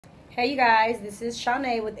Hey you guys, this is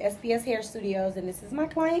Shawne with SBS Hair Studios, and this is my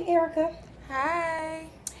client Erica. Hi.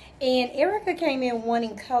 And Erica came in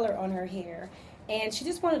wanting color on her hair, and she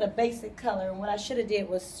just wanted a basic color. And what I should have did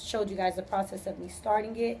was showed you guys the process of me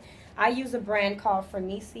starting it. I use a brand called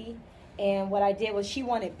Framesi, and what I did was she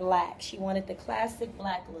wanted black. She wanted the classic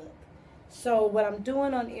black look. So what I'm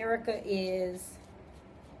doing on Erica is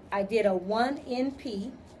I did a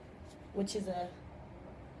 1NP, which is a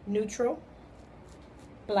neutral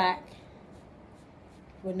black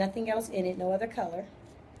with nothing else in it, no other color.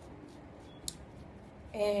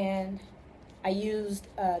 And I used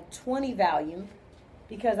a 20 volume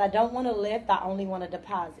because I don't want to lift, I only want to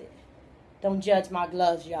deposit. Don't judge my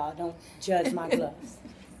gloves, y'all. Don't judge my gloves.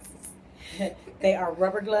 They are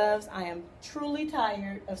rubber gloves. I am truly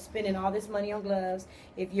tired of spending all this money on gloves.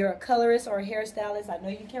 If you're a colorist or a hairstylist, I know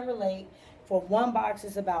you can relate. For one box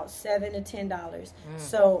is about $7 to $10.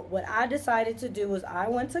 So what I decided to do was I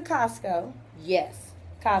went to Costco. Yes,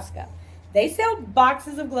 Costco. They sell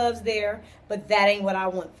boxes of gloves there, but that ain't what I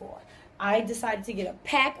went for. I decided to get a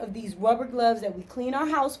pack of these rubber gloves that we clean our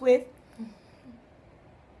house with,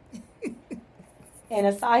 and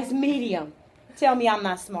a size medium. Tell me I'm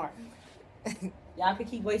not smart. Y'all could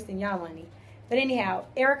keep wasting y'all money. But anyhow,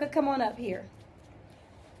 Erica, come on up here.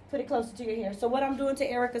 Put it closer to your hair. So what I'm doing to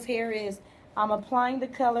Erica's hair is I'm applying the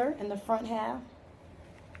color in the front half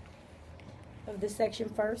of this section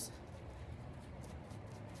first.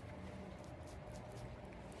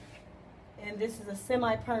 And this is a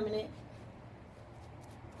semi-permanent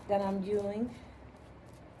that I'm doing.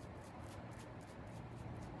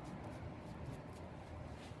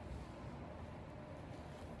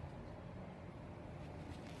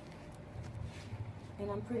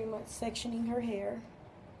 And I'm pretty much sectioning her hair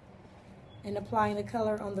and applying the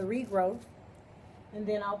color on the regrowth. And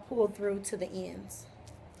then I'll pull through to the ends.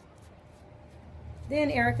 Then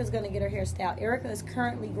Erica's going to get her hair styled. Erica is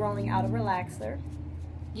currently growing out a relaxer.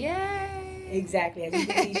 Yay! Exactly. As you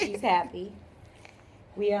can see, she's happy.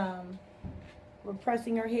 We're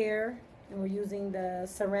pressing her hair, and we're using the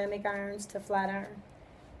ceramic irons to flat iron.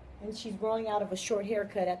 And she's growing out of a short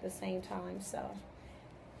haircut at the same time. So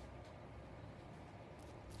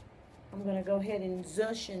I'm going to go ahead and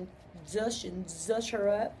zush her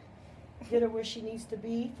up. Get her where she needs to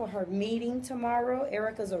be for her meeting tomorrow.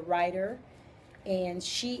 Erica's a writer, and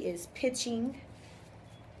she is pitching.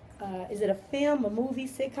 Is it a film, a movie,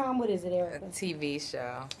 sitcom? What is it, Erica? A TV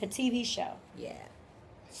show. A TV show. Yeah.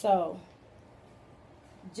 So,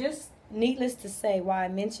 just needless to say, why I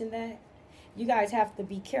mentioned that, you guys have to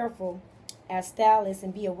be careful as stylists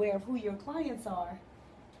and be aware of who your clients are,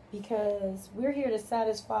 because we're here to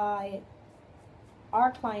satisfy our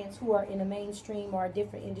clients who are in a mainstream or a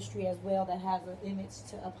different industry as well that has an image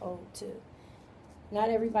to uphold too. Not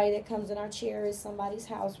everybody that comes in our chair is somebody's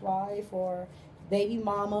housewife or baby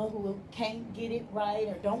mama who can't get it right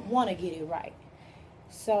or don't want to get it right.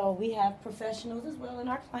 So we have professionals as well in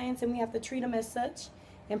our clients, and we have to treat them as such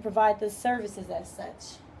and provide the services as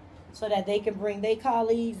such so that they can bring their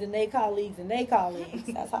colleagues and their colleagues and their colleagues.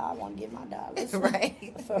 That's how I want to get my dollars.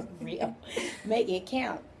 Right. For real. Make it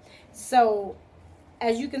count. So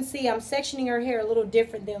as you can see, I'm sectioning her hair a little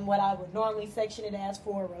different than what I would normally section it as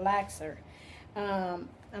for a relaxer. I'm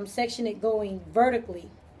sectioning it going vertically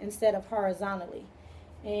instead of horizontally.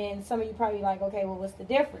 And some of you probably like, okay, well, what's the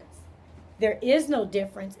difference? There is no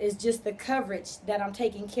difference. It's just the coverage that I'm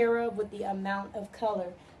taking care of with the amount of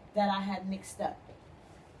color that I had mixed up.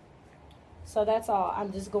 So that's all.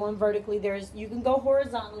 I'm just going vertically. You can go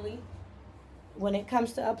horizontally. When it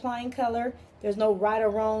comes to applying color, there's no right or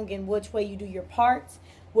wrong in which way you do your parts.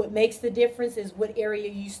 What makes the difference is what area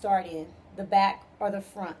you start in, the back or the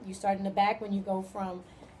front. You start in the back when you go from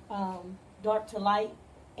dark to light,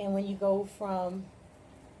 and when you go from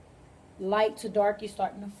light to dark, you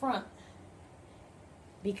start in the front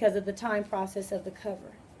because of the time process of the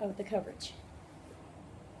coverage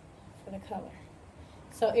for the color.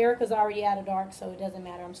 So Erica's already out of dark, so it doesn't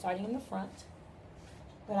matter. I'm starting in the front.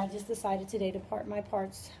 But I just decided today to part my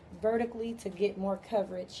parts vertically to get more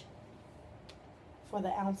coverage for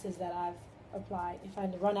the ounces that I've applied. If I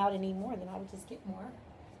run out any more, then I would just get more.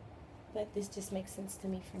 But this just makes sense to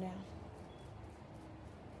me for now.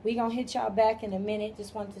 We're going to hit y'all back in a minute.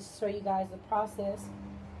 Just wanted to show you guys the process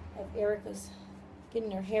of Erica's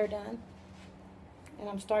getting her hair done. And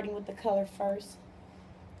I'm starting with the color first.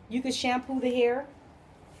 You could shampoo the hair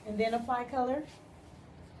and then apply color,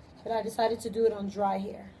 but I decided to do it on dry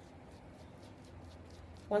hair.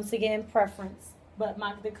 Once again, preference. But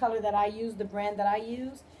the color that I use, the brand that I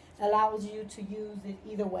use, allows you to use it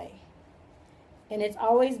either way. And it's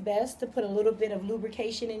always best to put a little bit of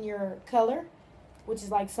lubrication in your color which is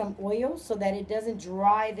like some oil, so that it doesn't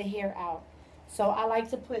dry the hair out. So I like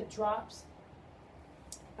to put drops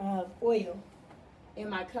of oil in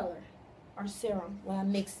my color or serum when I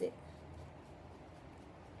mix it.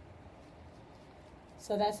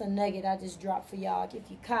 So that's a nugget I just dropped for y'all. If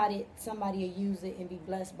you caught it, somebody will use it and be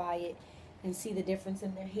blessed by it and see the difference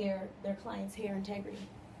in their hair, their client's hair integrity.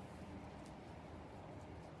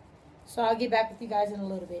 So I'll get back with you guys in a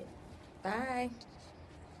little bit. Bye.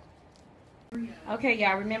 Okay,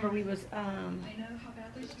 y'all, remember we was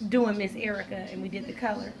doing Miss Erica and we did the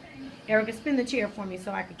color. Erica, spin the chair for me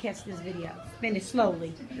so I could catch this video. Spin it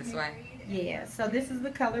slowly. This way. Yeah, so this is the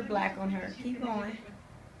color black on her. Keep going.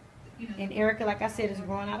 And Erica, like I said, is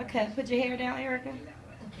growing out of cut. Put your hair down, Erica.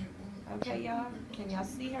 Okay, y'all. Can y'all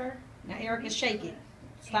see her? Now, Erica, shake it.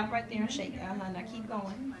 Stop right there and shake it. Now keep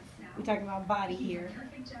going. We're talking about body here.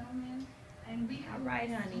 All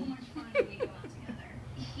right, honey.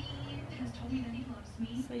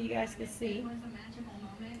 So you guys can see,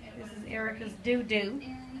 this is Erica's doo-doo.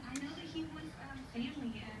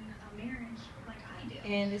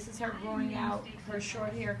 And this is her growing out her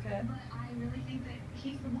short haircut.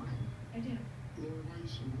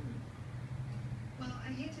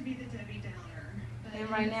 And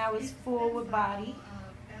right now it's full with body.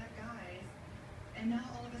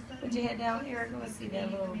 Put your head down, Erica. Let's see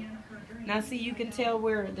that little. Now see, you can tell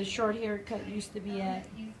where the short haircut used to be at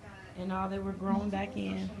and all that were grown back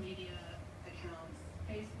in.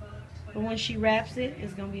 But when she wraps it,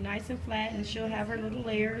 it's going to be nice and flat, and she'll have her little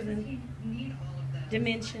layers and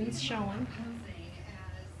dimensions showing.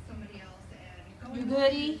 You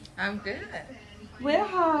goody? I'm good. Well,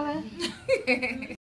 holla.